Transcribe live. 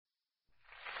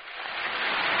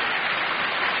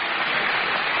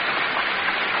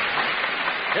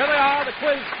Here they are, the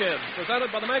Quiz Kids,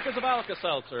 presented by the makers of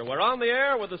Alka-Seltzer. We're on the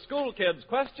air with the School Kids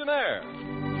Questionnaire.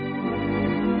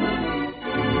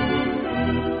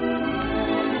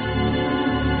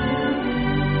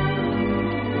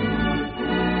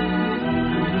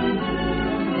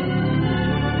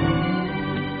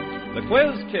 The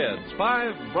Quiz Kids,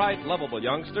 5 bright, lovable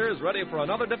youngsters ready for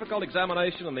another difficult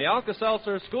examination in the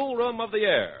Alka-Seltzer schoolroom of the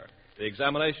air. The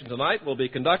examination tonight will be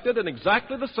conducted in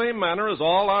exactly the same manner as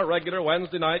all our regular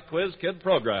Wednesday night Quiz Kid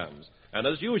programs. And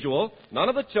as usual, none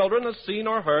of the children has seen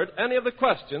or heard any of the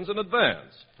questions in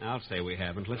advance. I'll say we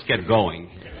haven't. Let's get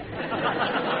going.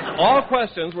 All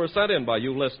questions were sent in by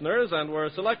you listeners and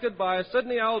were selected by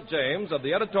Sidney L. James of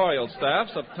the editorial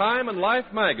staffs of Time and Life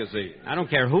magazine. I don't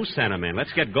care who sent them in.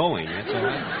 Let's get going. That's all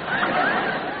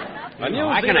right. A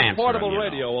new Zenith portable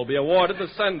radio will be awarded the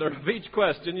sender of each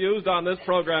question used on this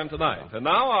program tonight. And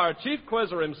now our chief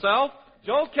quizzer himself,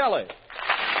 Joe Kelly.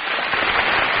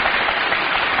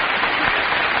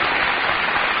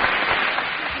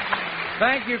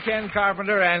 Thank you, Ken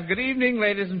Carpenter, and good evening,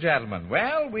 ladies and gentlemen.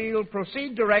 Well, we'll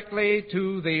proceed directly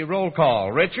to the roll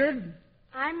call. Richard?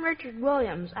 I'm Richard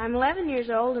Williams. I'm 11 years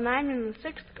old, and I'm in the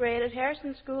 6th grade at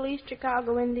Harrison School, East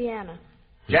Chicago, Indiana.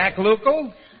 Jack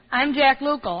Lucal? I'm Jack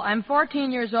Lucal. I'm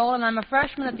 14 years old, and I'm a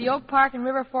freshman at the Oak Park and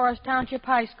River Forest Township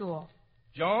High School.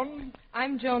 Joan?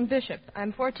 I'm Joan Bishop.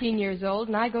 I'm 14 years old,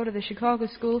 and I go to the Chicago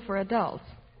School for Adults.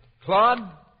 Claude?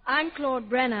 I'm Claude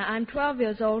Brenner. I'm 12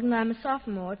 years old, and I'm a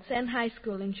sophomore at Senn High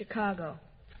School in Chicago.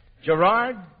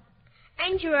 Gerard?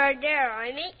 I'm Gerard Darrow.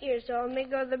 I'm 8 years old, and I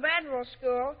go to the Bradwell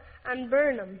School on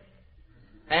Burnham.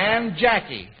 And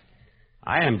Jackie?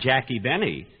 I am Jackie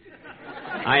Benny.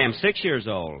 I am 6 years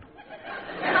old.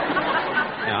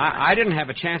 Now, I didn't have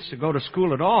a chance to go to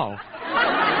school at all.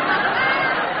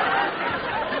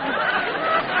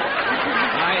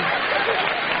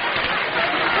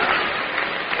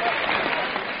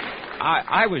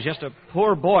 I was just a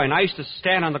poor boy, and I used to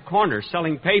stand on the corner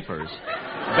selling papers,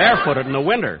 barefooted in the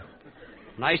winter.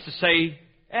 And I used to say,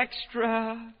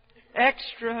 extra,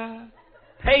 extra,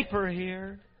 paper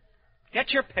here.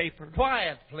 Get your paper.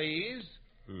 Quiet, please.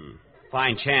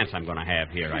 Fine chance I'm going to have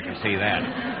here. I can see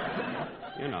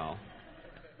that. You know.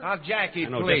 Now, Jackie, I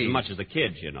know please. just as much as the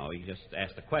kids, you know. You just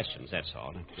ask the questions, that's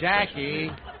all.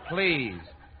 Jackie, please.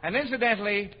 And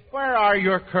incidentally, where are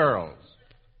your curls?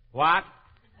 What?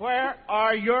 Where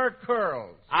are your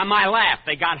curls? On my lap.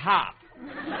 They got hot.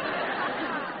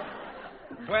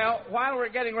 Well, while we're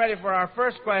getting ready for our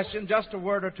first question, just a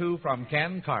word or two from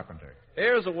Ken Carpenter.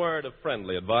 Here's a word of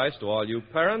friendly advice to all you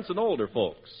parents and older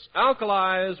folks.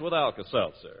 Alkalize with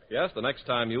Alka-Seltzer. Yes, the next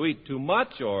time you eat too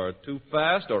much or too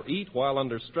fast or eat while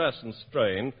under stress and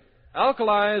strain,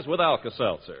 alkalize with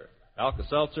Alka-Seltzer.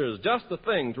 Alka-Seltzer is just the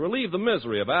thing to relieve the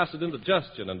misery of acid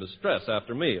indigestion and distress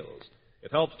after meals.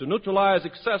 It helps to neutralize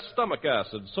excess stomach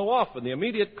acid, so often the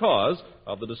immediate cause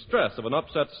of the distress of an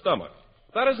upset stomach.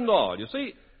 But that isn't all. You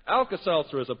see,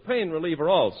 Alka-Seltzer is a pain reliever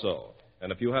also.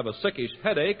 And if you have a sickish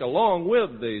headache along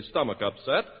with the stomach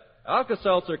upset,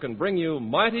 Alka-Seltzer can bring you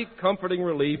mighty comforting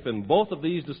relief in both of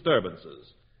these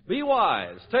disturbances. Be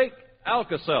wise. Take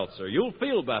Alka-Seltzer. You'll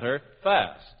feel better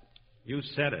fast. You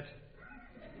said it.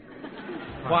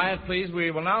 Quiet, please. We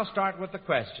will now start with the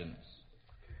questions.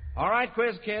 All right,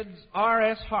 quiz kids.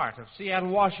 R.S. Hart of Seattle,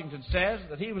 Washington says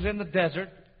that he was in the desert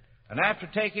and after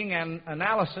taking an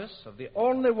analysis of the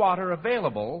only water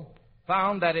available,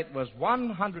 found that it was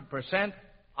 100%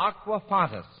 Aqua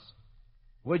Fontis.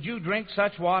 Would you drink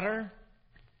such water?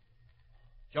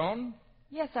 Joan?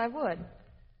 Yes, I would.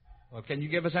 Well, can you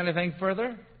give us anything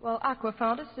further? Well, Aqua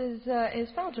Fontis is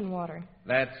fountain water.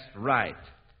 That's right.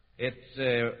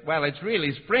 It's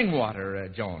really spring water,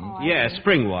 Joan. Oh, yeah,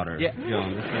 spring water, yeah.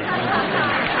 Joan.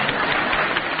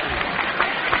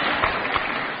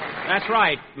 That's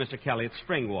right, Mr. Kelly. It's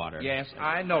spring water. Yes,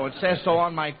 I know. It says so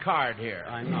on my card here.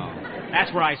 I know.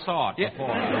 That's where I saw it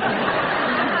before.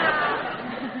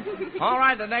 All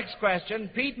right, the next question.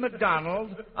 Pete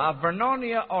McDonald of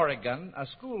Vernonia, Oregon, a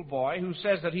schoolboy who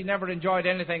says that he never enjoyed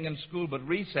anything in school but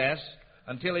recess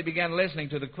until he began listening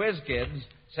to the Quiz Kids,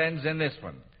 sends in this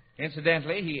one.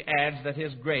 Incidentally, he adds that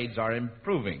his grades are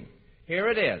improving. Here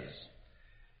it is.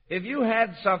 If you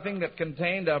had something that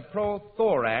contained a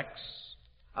prothorax,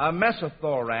 a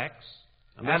mesothorax,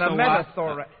 and a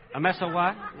metathorax... A meso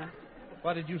what?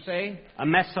 What did you say? A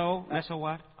meso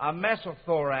what? A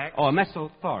mesothorax. Oh, a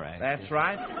mesothorax. That's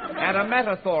right. And a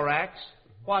metathorax,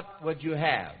 what would you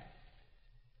have?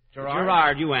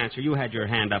 Gerard, you answer. You had your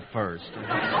hand up first. Now,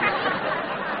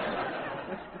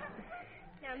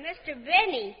 Mr.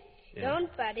 Benny, don't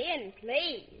butt in,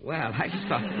 please. Well, I just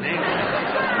thought...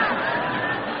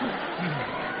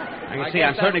 I can see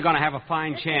I'm certainly going to have a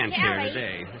fine chance here Kelly.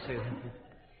 today. Let's see.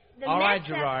 The All right,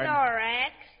 Gerard.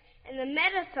 metathorax and the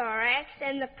metathorax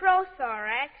and the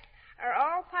prothorax are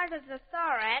all part of the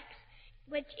thorax,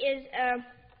 which is a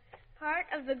part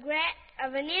of the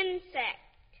of an insect.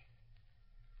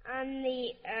 On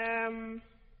the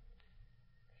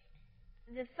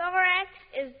thorax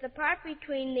is the part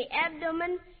between the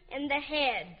abdomen and the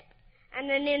head,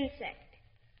 and an insect.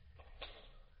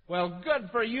 Well, good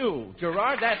for you,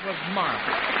 Gerard. That was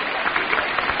marvelous.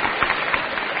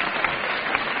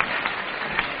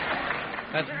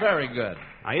 That's very good.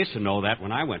 I used to know that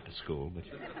when I went to school, but,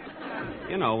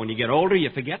 when you get older, you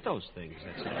forget those things.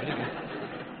 That's all.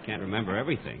 You can't remember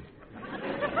everything.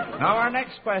 Now, our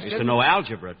next I question. used to know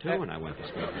algebra, too, when I went to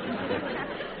school.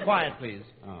 Quiet, please.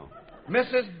 Oh.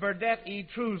 Mrs. Burdette E.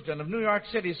 Truesdon of New York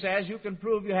City says you can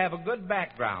prove you have a good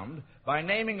background by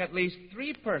naming at least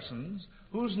 3 persons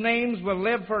whose names will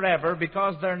live forever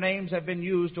because their names have been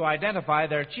used to identify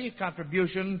their chief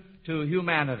contribution to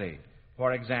humanity.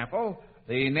 For example,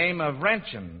 the name of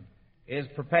Roentgen is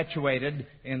perpetuated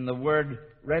in the word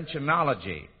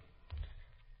Roentgenology.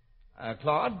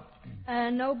 Claude?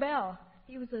 Nobel.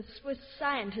 He was a Swiss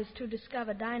scientist who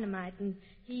discovered dynamite, and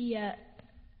he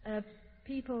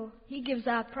gives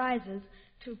out prizes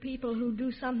to people who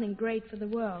do something great for the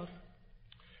world.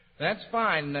 That's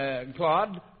fine,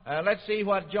 Claude. Let's see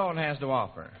what Joan has to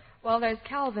offer. Well, there's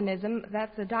Calvinism.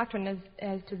 That's a doctrine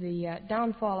as to the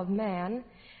downfall of man.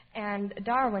 And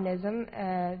Darwinism,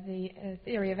 the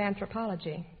theory of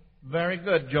anthropology. Very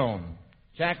good, Joan.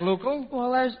 Jack Lucal?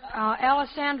 Well, there's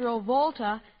Alessandro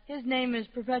Volta. His name is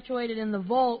perpetuated in the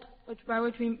volt, by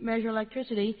which we measure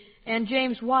electricity. And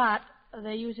James Watt,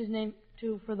 they use his name,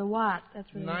 too, for the watt. That's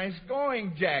what Nice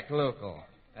going, Jack Lucal.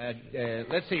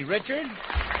 Let's see, Richard?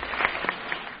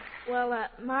 Well,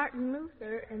 Martin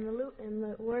Luther in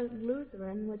the word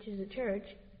Lutheran, which is a church,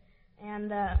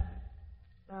 and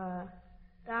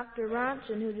Dr.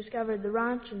 Rontgen, who discovered the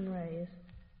Rontgen rays.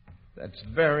 That's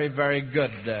very, very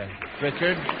good,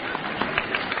 Richard.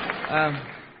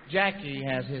 Jackie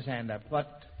has his hand up.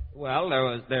 What? Well,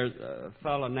 there's a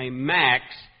fellow named Max.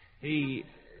 He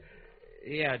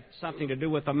had something to do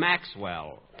with the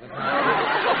Maxwell. Max.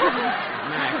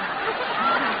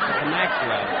 The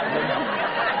Maxwell.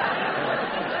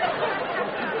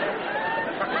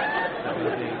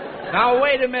 Now,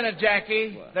 wait a minute,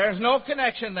 Jackie. There's no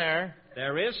connection there.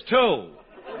 There is, too.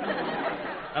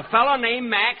 A fellow named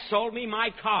Max sold me my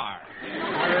car.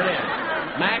 There it is.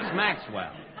 Max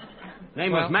Maxwell.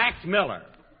 Name was Max Miller.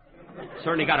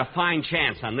 Certainly got a fine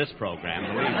chance on this program,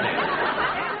 believe me.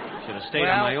 Should have stayed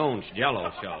on my own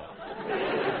Jell-O show.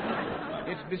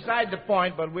 It's beside the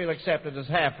point, but we'll accept it as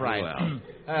half right. Well,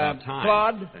 about time.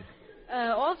 Claude?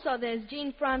 Also, there's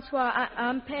Jean-Francois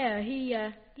Ampere. He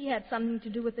had something to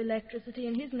do with electricity,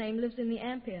 and his name lives in the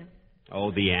ampere.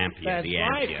 Oh, the ampere, That's the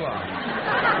right, ampere. Claude.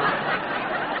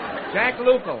 Jack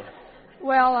Lucal.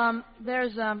 Well,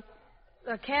 there's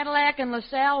Cadillac and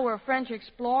LaSalle were French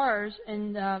explorers,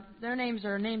 and their names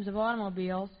are names of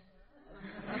automobiles.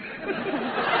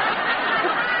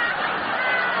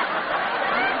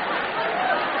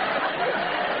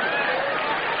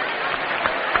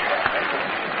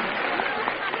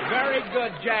 Very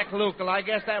good, Jack Lucal. I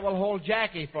guess that will hold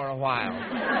Jackie for a while.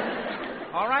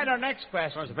 All right, our next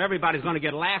question. Of course, if everybody's going to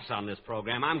get laughs on this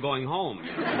program, I'm going home.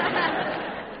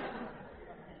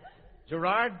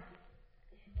 Gerard?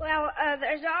 Well,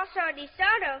 there's also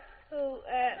DeSoto, who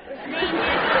was named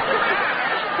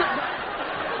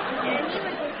and he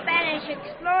was a Spanish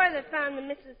explorer that found the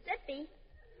Mississippi.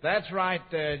 That's right,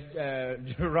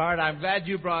 Gerard. I'm glad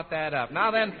you brought that up.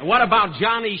 Now then... What about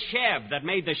Johnny Chev that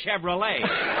made the Chevrolet? For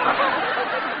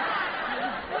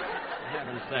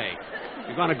heaven's sake.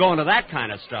 You're going to go into that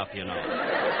kind of stuff, you know.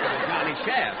 Johnny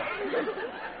Chev.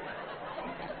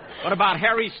 What about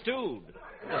Harry Stood?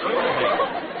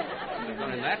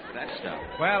 That stuff.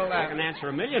 Well, I can answer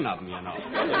a million of them, you know.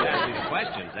 Just ask me the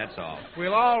questions, that's all.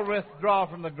 We'll all withdraw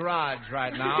from the garage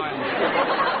right now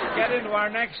and get into our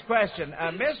next question.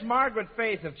 Miss Margaret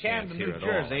Faith of Camden, New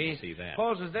Jersey,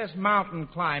 poses this mountain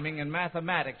climbing and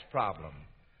mathematics problem.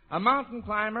 A mountain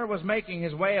climber was making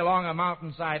his way along a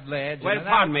mountainside ledge. Wait,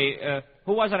 pardon me.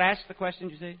 Who was it asked the question,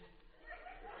 you say?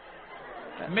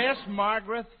 Miss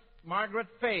Margaret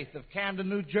Faith of Camden,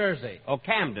 New Jersey. Oh,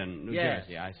 Camden, New Yes.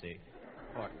 Jersey, I see.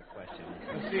 Important question.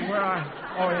 Let's see, where are...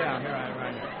 Oh, yeah, here I am,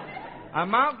 right here. A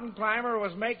mountain climber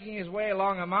was making his way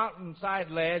along a mountainside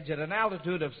ledge at an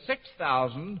altitude of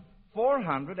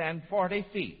 6,440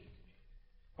 feet.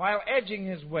 While edging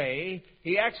his way,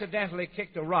 he accidentally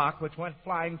kicked a rock which went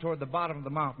flying toward the bottom of the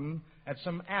mountain at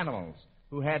some animals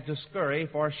who had to scurry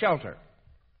for shelter.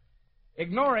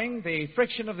 Ignoring the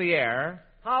friction of the air,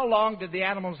 how long did the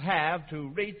animals have to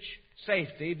reach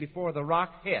safety before the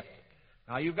rock hit?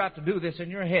 Now, you've got to do this in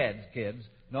your heads, kids.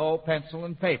 No pencil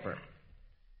and paper.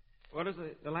 What is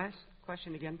the last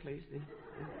question again, please?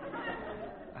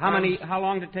 How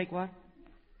long did it take what?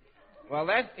 Well,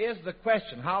 that is the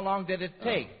question. How long did it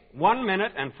take? 1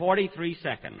 minute and 43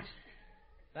 seconds.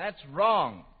 That's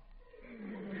wrong.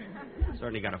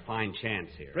 Certainly got a fine chance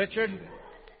here. Richard?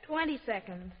 20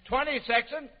 seconds. 20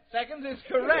 seconds is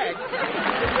correct.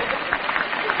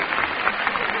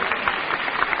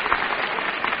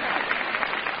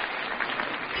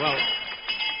 Well,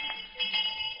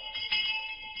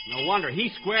 no wonder. He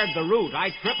squared the root. I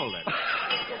tripled it.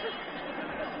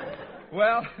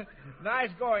 Well, nice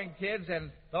going, kids,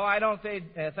 and though I don't think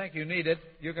you need it,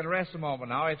 you can rest a moment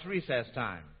now. It's recess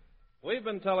time. We've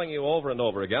been telling you over and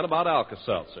over again about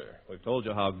Alka-Seltzer. We've told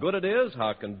you how good it is,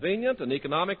 how convenient and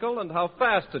economical, and how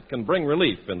fast it can bring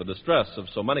relief in the distress of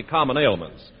so many common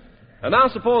ailments. And now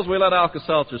suppose we let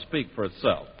Alka-Seltzer speak for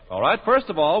itself. All right, first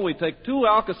of all, we take 2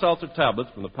 Alka-Seltzer tablets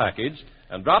from the package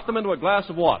and drop them into a glass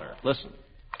of water. Listen.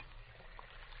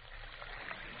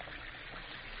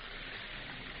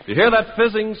 You hear that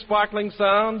fizzing, sparkling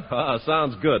sound?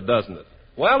 Sounds good, doesn't it?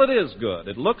 Well, it is good.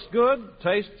 It looks good,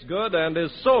 tastes good, and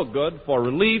is so good for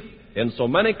relief in so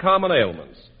many common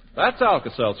ailments. That's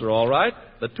Alka-Seltzer, all right.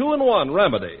 The 2-in-1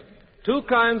 remedy. 2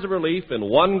 kinds of relief in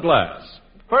 1 glass.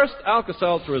 First,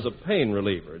 Alka-Seltzer is a pain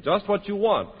reliever, just what you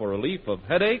want for relief of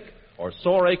headache or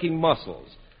sore aching muscles.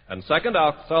 And second,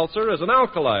 Alka-Seltzer is an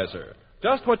alkalizer,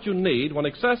 just what you need when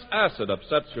excess acid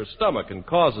upsets your stomach and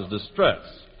causes distress.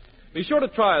 Be sure to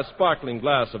try a sparkling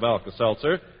glass of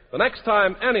Alka-Seltzer the next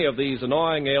time any of these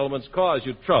annoying ailments cause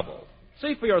you trouble.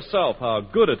 See for yourself how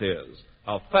good it is,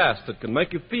 how fast it can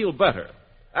make you feel better.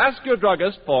 Ask your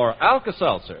druggist for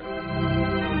Alka-Seltzer.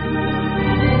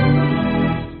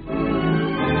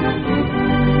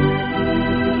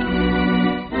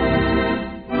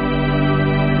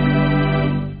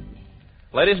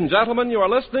 Ladies and gentlemen, you are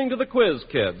listening to the Quiz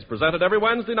Kids, presented every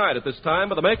Wednesday night at this time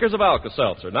by the makers of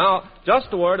Alka-Seltzer. Now, just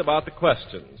a word about the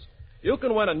questions. You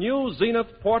can win a new Zenith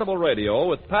portable radio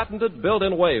with patented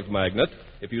built-in wave magnet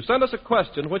if you send us a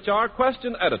question which our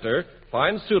question editor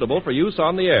finds suitable for use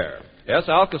on the air. Yes,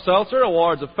 Alka-Seltzer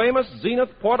awards a famous Zenith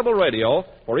portable radio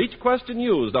for each question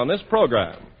used on this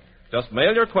program. Just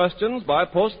mail your questions by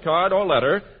postcard or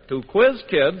letter to Quiz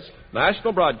Kids,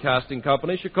 National Broadcasting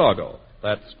Company, Chicago.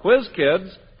 That's Quiz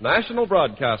Kids, National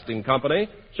Broadcasting Company,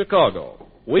 Chicago.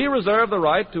 We reserve the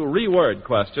right to reword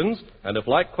questions, and if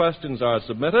like questions are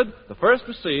submitted, the first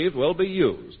received will be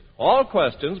used. All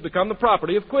questions become the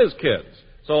property of Quiz Kids.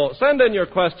 So send in your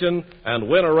question and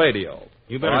win a radio.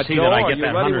 You better see that I get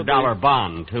that $100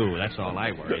 bond, too. That's all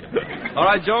I worried about. All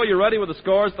right, Joe, you ready with the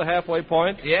scores, the halfway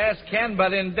point? Yes, Ken,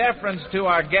 but in deference to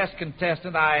our guest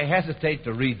contestant, I hesitate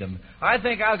to read them. I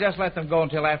think I'll just let them go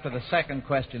until after the second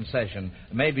question session.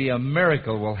 Maybe a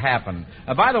miracle will happen.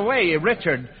 By the way,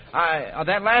 Richard,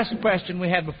 that last question we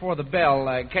had before the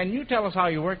bell, can you tell us how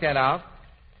you worked that out?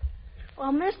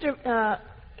 Well, Mr.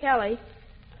 Kelly,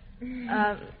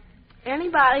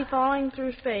 anybody falling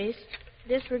through space,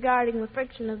 disregarding the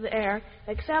friction of the air,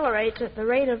 accelerates at the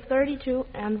rate of 32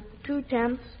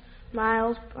 2/10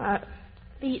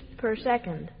 feet per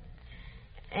second.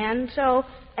 And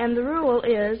the rule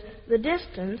is the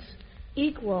distance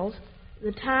equals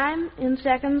the time in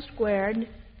seconds squared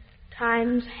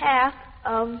times half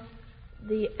of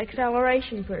the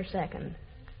acceleration per second.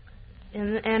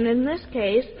 And in this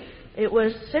case, it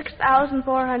was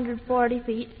 6,440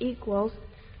 feet equals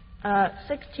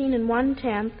 16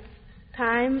 1/10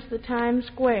 times the time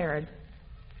squared.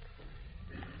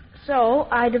 So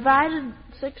I divided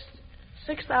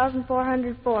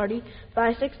 6,440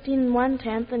 by 16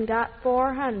 1/10 and got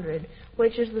 400,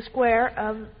 which is the square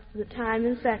of the time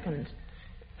in seconds.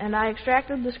 And I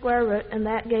extracted the square root, and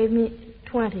that gave me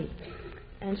 20.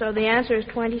 And so the answer is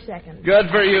 20 seconds. Good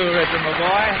for you, Richard, my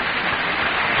boy.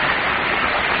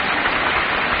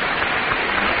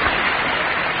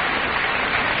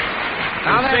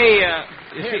 Now,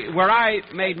 you see, where I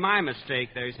made my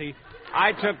mistake there, you see,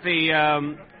 I took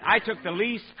the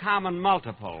least common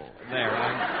multiple there.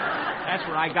 That's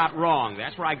where I got wrong.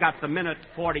 That's where I got the minute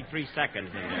 43 seconds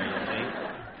in there, you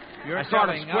see. I sort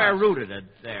of square-rooted it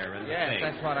there. Yes,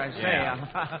 that's what I say.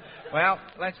 Yeah. Well,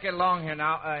 let's get along here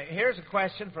now. Here's a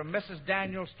question from Mrs.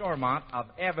 Daniel Stormont of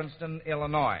Evanston,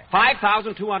 Illinois.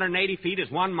 5,280 feet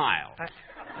is 1 mile.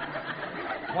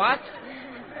 What?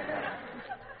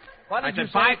 What I did you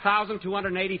said say?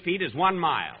 5,280 feet is 1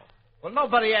 mile. Well,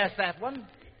 nobody asked that one.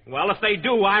 Well, if they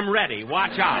do, I'm ready.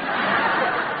 Watch out.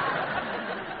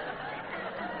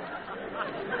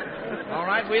 All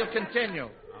right, we'll continue.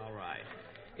 All right.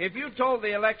 If you told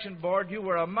the election board you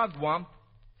were a mugwump,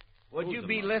 would Who's you a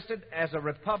be mug? listed as a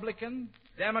Republican,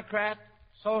 Democrat,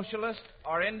 Socialist,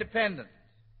 or Independent?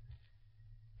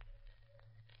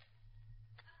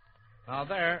 Now,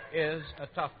 there is a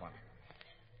tough one.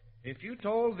 If you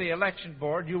told the election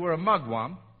board you were a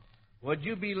mugwump, would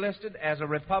you be listed as a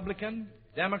Republican,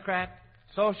 Democrat,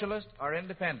 Socialist, or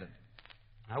Independent?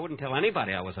 I wouldn't tell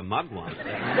anybody I was a mugwump.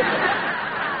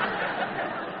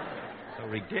 So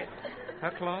ridiculous. Huh,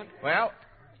 Claude? Well,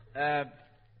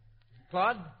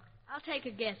 Claude? I'll take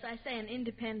a guess. I say an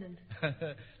independent.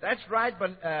 That's right,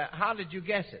 but how did you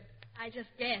guess it? I just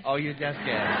guessed. Oh, you just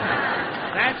guessed.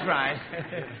 That's right.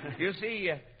 You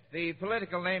see, the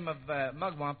political name of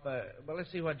mugwump, well,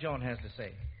 let's see what Joan has to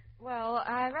say. Well,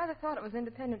 I rather thought it was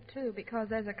independent, too, because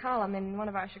there's a column in one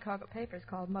of our Chicago papers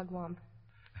called Mugwump.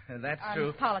 That's On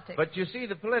true. politics. But you see,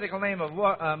 the political name of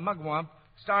mugwump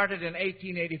started in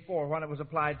 1884 when it was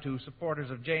applied to supporters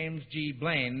of James G.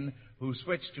 Blaine, who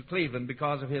switched to Cleveland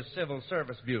because of his civil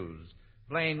service views.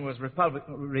 Blaine was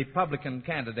Republican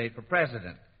candidate for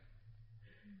president.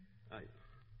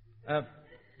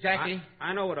 Jackie?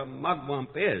 I know what a mugwump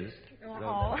is.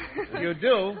 Oh. You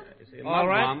do? You see, a All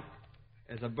right. mugwump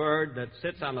is a bird that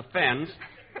sits on the fence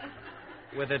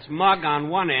with its mug on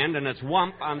one end and its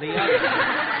wump on the other.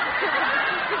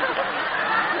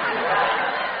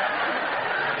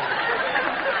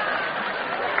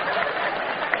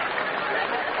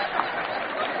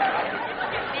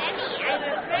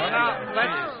 Well, now,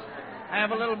 let's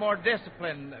have a little more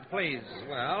discipline, please.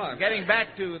 Well, Getting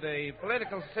back to the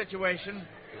political situation,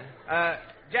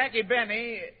 Jackie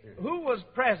Benny, who was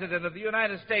president of the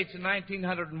United States in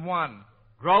 1901?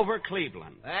 Grover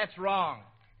Cleveland. That's wrong.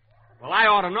 Well, I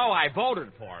ought to know. I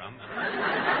voted for him.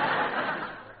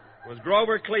 It was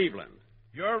Grover Cleveland.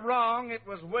 You're wrong. It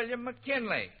was William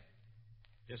McKinley.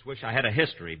 Just wish I had a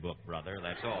history book, brother,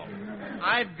 that's all.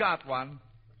 I've got one.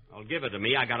 Well, give it to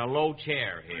me. I got a low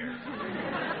chair here.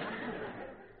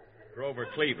 Grover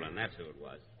Cleveland, that's who it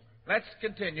was. Let's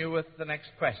continue with the next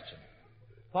question.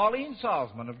 Pauline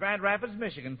Salzman of Grand Rapids,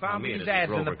 Michigan, found Me, these it is ads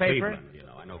Grover in the paper. Cleveland, you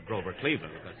know. I know Grover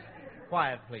Cleveland because...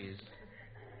 Quiet, please.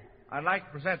 I'd like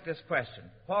to present this question.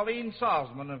 Pauline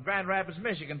Salzman of Grand Rapids,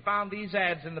 Michigan, found these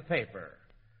ads in the paper.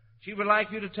 She would like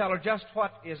you to tell her just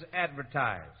what is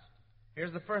advertised.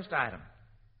 Here's the first item.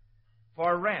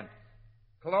 For rent,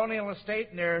 colonial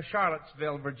estate near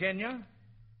Charlottesville, Virginia,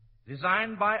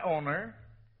 designed by owner.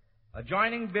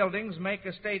 Adjoining buildings make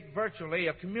estate virtually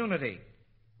a community.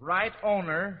 Right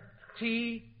owner,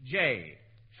 T.J.,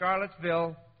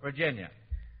 Charlottesville, Virginia.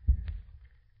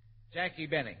 Jackie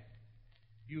Benny,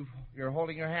 you're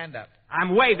holding your hand up.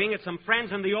 I'm waving at some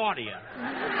friends in the audience.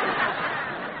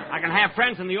 I can have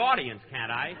friends in the audience,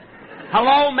 can't I?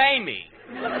 Hello, Mamie.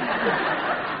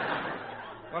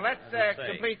 Well, let's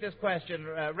complete this question.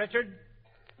 Richard?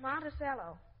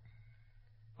 Monticello.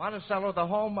 Monticello, the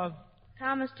home of...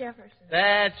 Thomas Jefferson.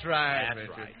 That's right, That's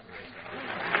Richard. right.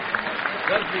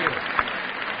 Good for you.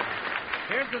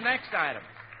 Here's the next item.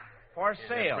 For Yeah,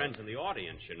 sale. friends in the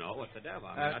audience, you know. What the devil?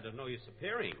 I mean, I didn't know you're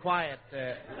superior. Quiet,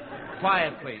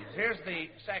 quiet, please. Here's the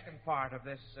second part of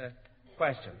this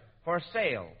question. For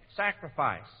sale,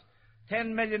 sacrifice,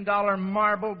 $10 million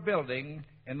marble building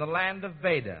in the land of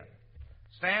Veda.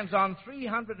 Stands on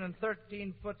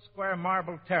 313-foot square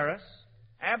marble terrace,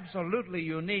 absolutely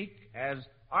unique as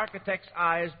architect's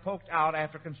eyes poked out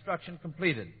after construction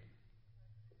completed.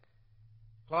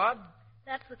 Claude?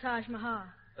 That's the Taj Mahal.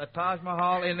 The Taj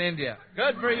Mahal in India.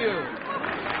 Good for you.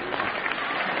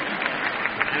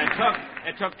 And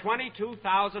it took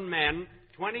 22,000 men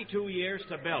 22 years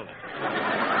to build it.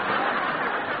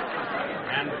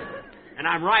 And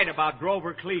I'm right about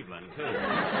Grover Cleveland, too.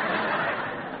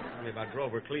 Only about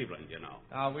Grover Cleveland, you know.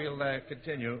 Now, we'll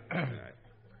continue.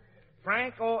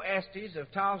 Frank O. Estes of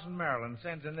Towson, Maryland,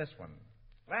 sends in this one.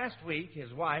 Last week,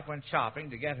 his wife went shopping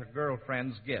to get her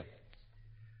girlfriend's gift.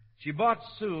 She bought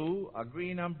Sue a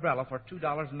green umbrella for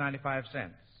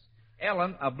 $2.95.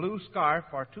 Ellen a blue scarf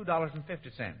for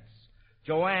 $2.50.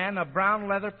 Joanne a brown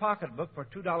leather pocketbook for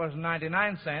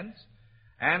 $2.99.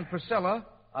 And Priscilla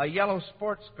a yellow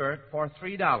sports skirt for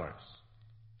 $3.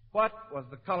 What was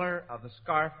the color of the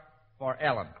scarf for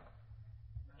Ellen?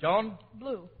 Joan?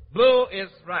 Blue. Blue is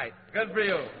right. Good for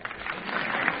you.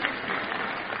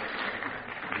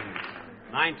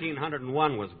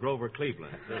 1901 was Grover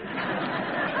Cleveland.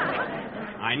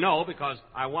 I know because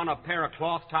I won a pair of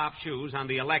cloth-top shoes on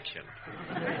the election.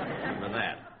 Remember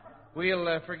that.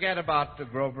 We'll forget about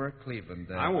Grover Cleveland.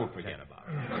 I won't forget about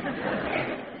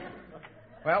it.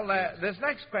 Well, this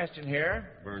next question here...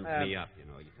 Burns me up, you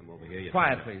know. You come over here. You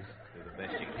Quiet, know, please. do the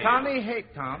best you can. Tommy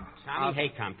Haycomb.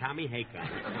 Tommy Haycomb.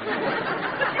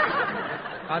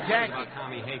 Jackie. About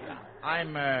Tommy Haycomb.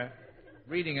 I'm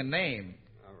reading a name.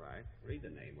 All right. Read the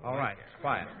name. All right.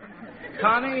 Quiet.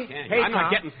 Tommy Haycomb. I'm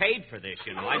not getting paid for this,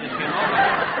 you know. I just,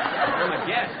 I'm a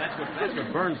guest. That's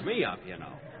what burns me up, you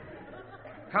know.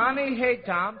 Connie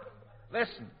Haycomb.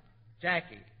 Listen,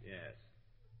 Jackie. Yes.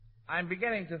 I'm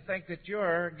beginning to think that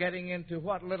you're getting into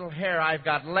what little hair I've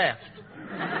got left.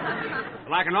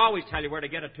 Well, I can always tell you where to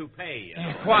get a toupee. You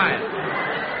know. Quiet.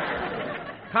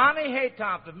 Connie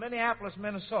Haycomb of Minneapolis,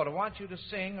 Minnesota, wants you to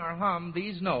sing or hum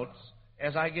these notes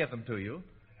as I give them to you,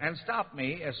 and stop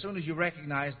me as soon as you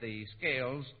recognize the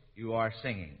scales you are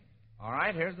singing. All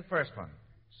right, here's the first one.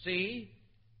 C.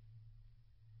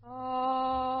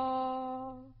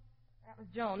 Oh. That was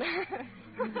Joan.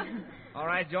 All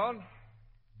right, Joan.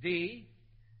 D.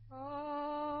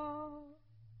 Oh.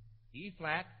 E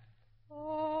flat.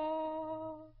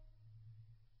 Oh.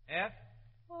 F.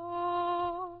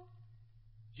 Oh.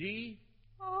 G.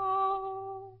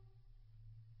 Oh.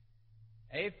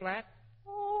 A flat.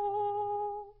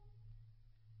 Oh.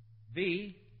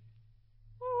 B.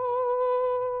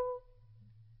 Oh.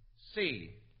 C.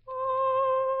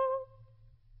 Oh.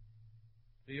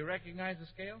 Do you recognize the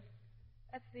scale?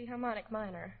 That's the harmonic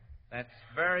minor. That's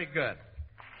very good.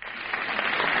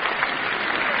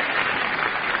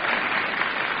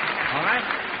 All right.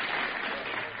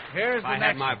 Here's If the I next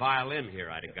had my one. violin here,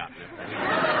 I'd have gotten it.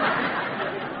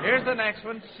 Here's the next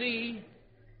one. C.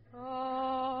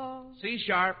 Oh. C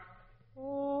sharp.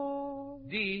 Oh.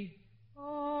 D.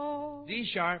 Oh. D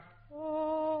sharp.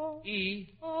 Oh.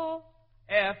 E. Oh.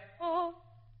 F. Oh.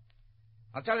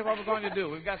 I'll tell you what we're going to do.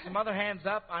 We've got some other hands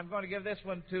up. I'm going to give this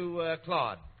one to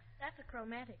Claude. That's a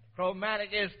chromatic. Chromatic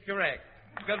is correct.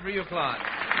 Good for you, Claude.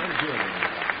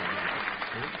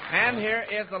 And here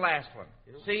is the last one.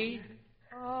 C,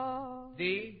 Oh.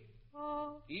 D,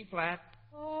 Oh. E flat,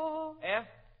 Oh. F,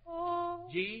 Oh.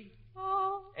 G,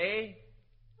 Oh. A,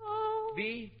 Oh.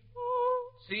 B,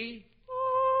 Oh. C,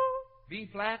 Oh. B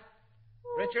flat.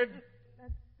 Richard?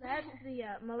 That's the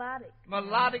melodic.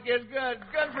 Melodic is good.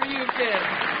 Good for you, kids.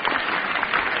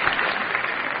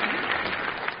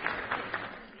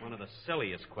 One of the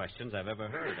silliest questions I've ever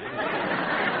heard.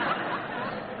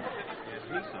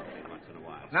 Ask me something once in a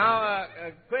while. Now,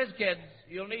 quiz kids,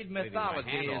 you'll need Waving my mythology.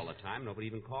 hand all the time. Nobody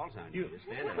even calls on you. You're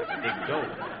standing like a big goat.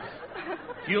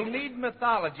 You'll need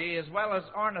mythology as well as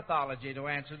ornithology to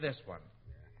answer this one.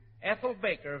 Ethel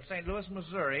Baker of St. Louis,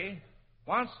 Missouri,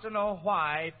 wants to know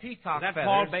why peacock Is that feathers...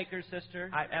 Paul Baker's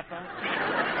sister? Ethel?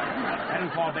 That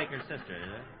isn't Paul Baker's sister,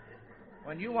 is it?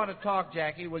 When you want to talk,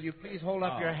 Jackie, will you please hold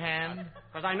up your hand?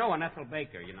 Because I know an Ethel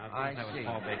Baker, you know. I That was see.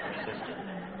 Paul Baker's sister.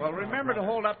 Well, remember to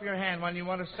hold up your hand when you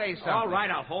want to say something. All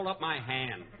right, I'll hold up my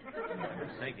hand. For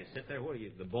heaven's sake, you sit there. What are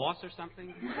you, the boss or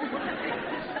something?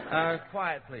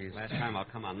 Quiet, please. Last time I'll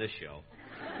come on this show.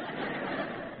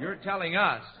 You're telling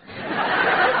us.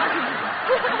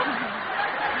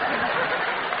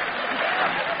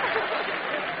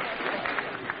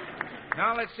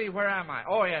 Now let's see, where am I?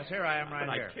 Oh, yes, here I am right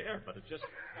here. I care, but it just...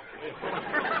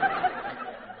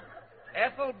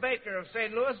 Ethel Baker of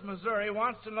St. Louis, Missouri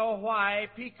wants to know why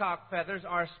peacock feathers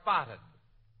are spotted.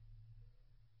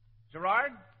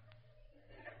 Gerard?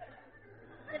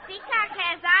 The peacock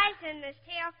has eyes in his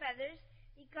tail feathers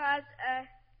because of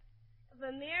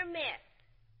a mere myth.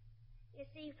 You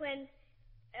see, when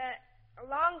a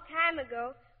long time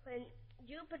ago, when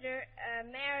Jupiter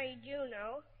married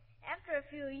Juno, after a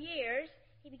few years,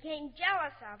 he became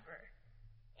jealous of her,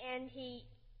 and he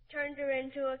turned her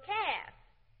into a calf.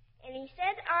 And he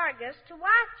sent Argus to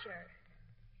watch her.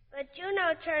 But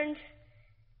Juno turned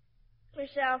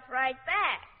herself right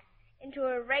back into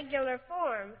her regular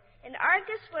form, and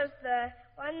Argus was the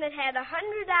one that had 100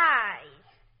 eyes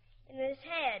in his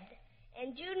head.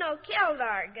 And Juno killed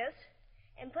Argus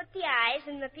and put the eyes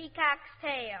in the peacock's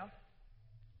tail.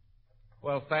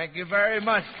 Well, thank you very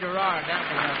much, Gerard. That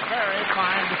was a very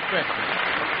fine description.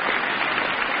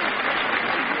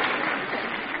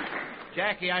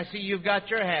 Jackie, I see you've got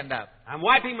your hand up. I'm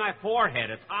wiping my forehead.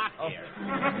 It's hot here.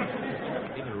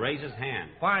 Even raise his hand.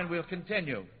 Fine, we'll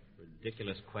continue.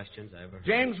 Ridiculous questions I ever heard.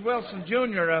 James Wilson,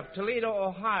 Jr. of Toledo,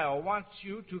 Ohio, wants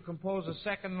you to compose a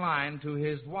second line to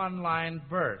his one-line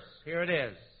verse. Here it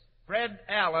is. Fred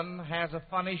Allen has a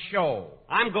funny show.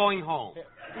 I'm going home.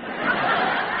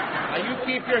 Now, you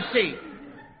keep your seat.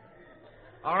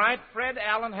 All right, Fred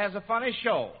Allen has a funny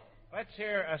show. Let's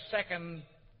hear a second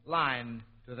line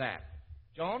to that.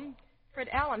 Joan? Fred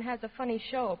Allen has a funny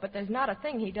show, but there's not a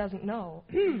thing he doesn't know.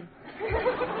 Very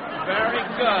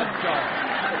good, Joan.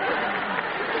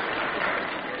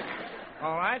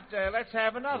 All right, let's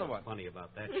have another one. Funny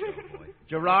about that show, boy.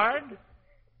 Gerard?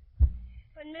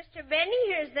 When Mr. Benny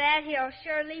hears that, he'll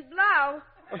surely blow.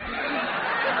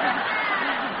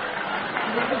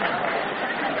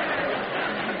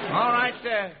 All right,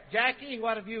 Jackie,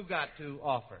 what have you got to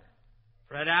offer?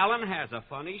 Fred Allen has a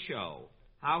funny show.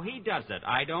 How he does it,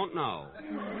 I don't know.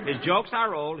 His jokes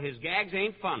are old, his gags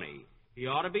ain't funny. He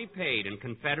ought to be paid in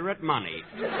Confederate money.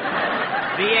 The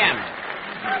end.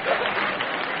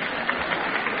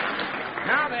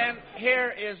 Now then,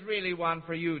 here is really one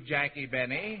for you, Jackie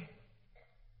Benny.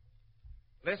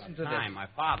 Listen to this. My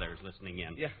father's listening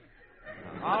in. Yeah.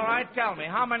 All right, tell me,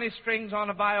 how many strings on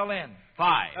a violin?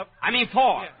 5.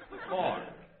 4. Yeah. 4.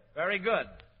 Very good.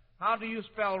 How do you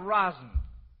spell rosin?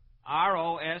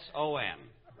 R-O-S-O-N.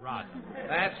 Rosin.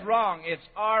 That's wrong. It's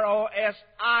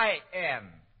R-O-S-I-N.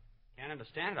 Can't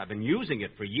understand it. I've been using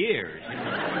it for years. Well,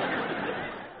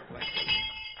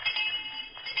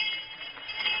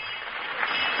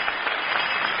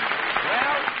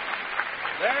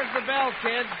 there's the bell,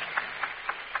 kids.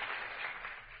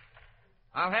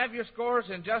 I'll have your scores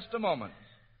in just a moment.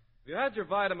 If you had your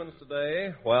vitamins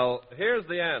today, well, here's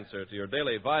the answer to your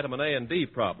daily vitamin A and D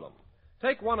problem.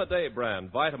 Take one-a-day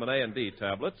brand vitamin A and D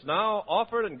tablets, now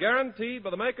offered and guaranteed by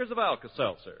the makers of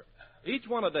Alka-Seltzer. Each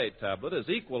one-a-day tablet is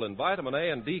equal in vitamin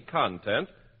A and D content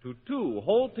to 2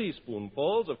 whole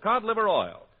teaspoonfuls of cod liver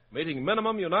oil, meeting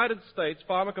minimum United States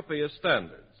pharmacopoeia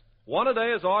standards. One a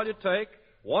day is all you take,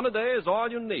 one a day is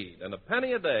all you need, and a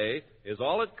penny a day is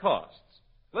all it costs.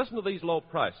 Listen to these low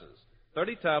prices.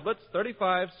 30 tablets,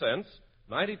 35 cents,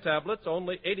 90 tablets,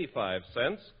 only 85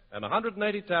 cents, and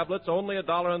 180 tablets, only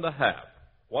 $1.50.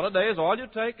 One a day is all you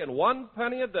take, and 1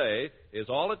 penny a day is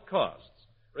all it costs.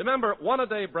 Remember,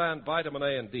 one-a-day brand vitamin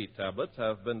A and D tablets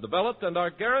have been developed and are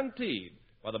guaranteed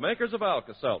by the makers of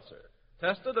Alka-Seltzer,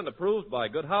 tested and approved by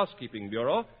Good Housekeeping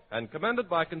Bureau, and commended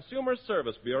by Consumer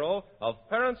Service Bureau of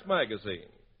Parents Magazine.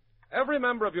 Every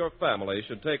member of your family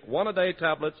should take one-a-day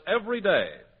tablets every day.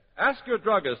 Ask your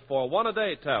druggist for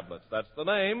one-a-day tablets. That's the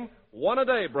name,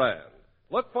 one-a-day brand.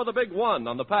 Look for the big 1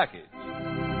 on the package. Just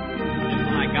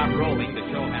when I got rolling, the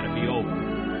show had to be over.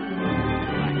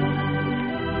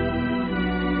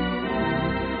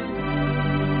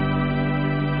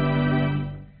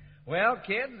 Well,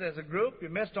 kids, as a group, you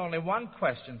missed only one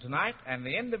question tonight, and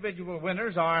the individual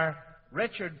winners are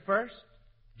Richard first,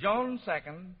 Joan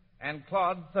second, and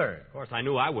Claude third. Of course, I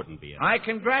knew I wouldn't be in. I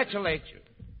congratulate you.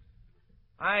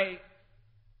 I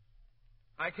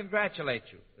congratulate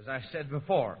you, as I said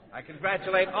before. I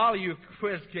congratulate all you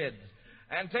quiz kids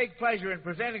and take pleasure in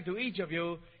presenting to each of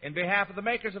you, in behalf of the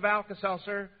makers of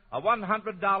Alka-Seltzer, a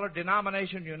 $100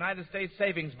 denomination United States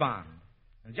savings bond.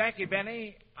 And Jackie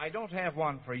Benny, I don't have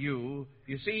one for you.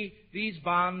 You see, these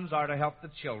bonds are to help the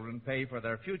children pay for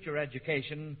their future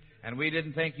education, and we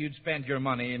didn't think you'd spend your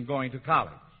money in going to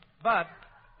college. But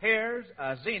here's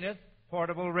a Zenith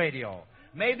portable radio.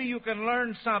 Maybe you can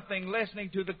learn something listening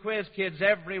to the Quiz Kids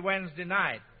every Wednesday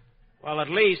night. Well, at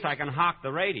least I can hawk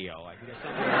the radio. I can get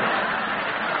something.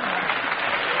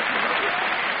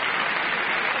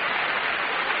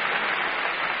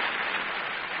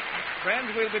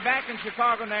 Friends, we'll be back in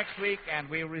Chicago next week, and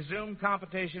we'll resume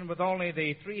competition with only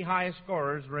the 3 highest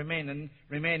scorers remaining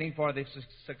for the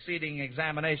succeeding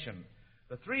examination.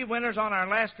 The 3 winners on our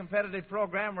last competitive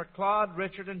program were Claude,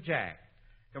 Richard, and Jack.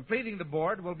 Completing the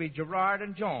board will be Gerard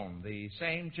and Joan, the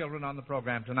same children on the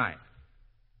program tonight.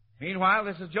 Meanwhile,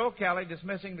 this is Joe Kelly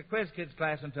dismissing the Quiz Kids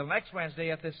class until next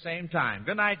Wednesday at this same time.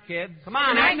 Good night, kids. Come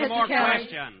on, Good night, ask some Mr. more Kelly.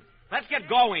 questions. Let's get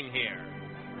going here.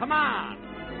 Come on.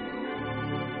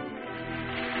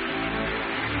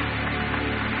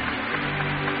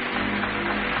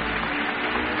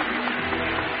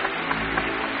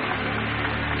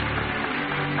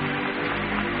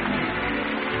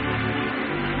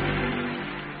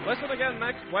 Listen again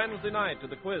next Wednesday night to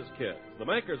the Quiz Kids. The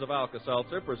makers of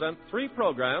Alka-Seltzer present 3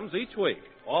 programs each week,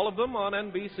 all of them on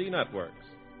NBC networks.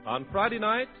 On Friday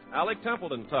night, Alec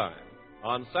Templeton Time.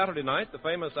 On Saturday night, the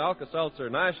famous Alka-Seltzer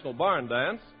National Barn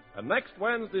Dance. And next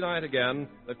Wednesday night again,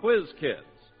 the Quiz Kids.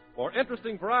 For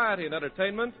interesting variety and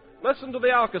entertainment, listen to the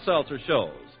Alka-Seltzer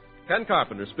shows. Ken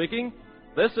Carpenter speaking.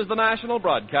 This is the National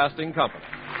Broadcasting Company.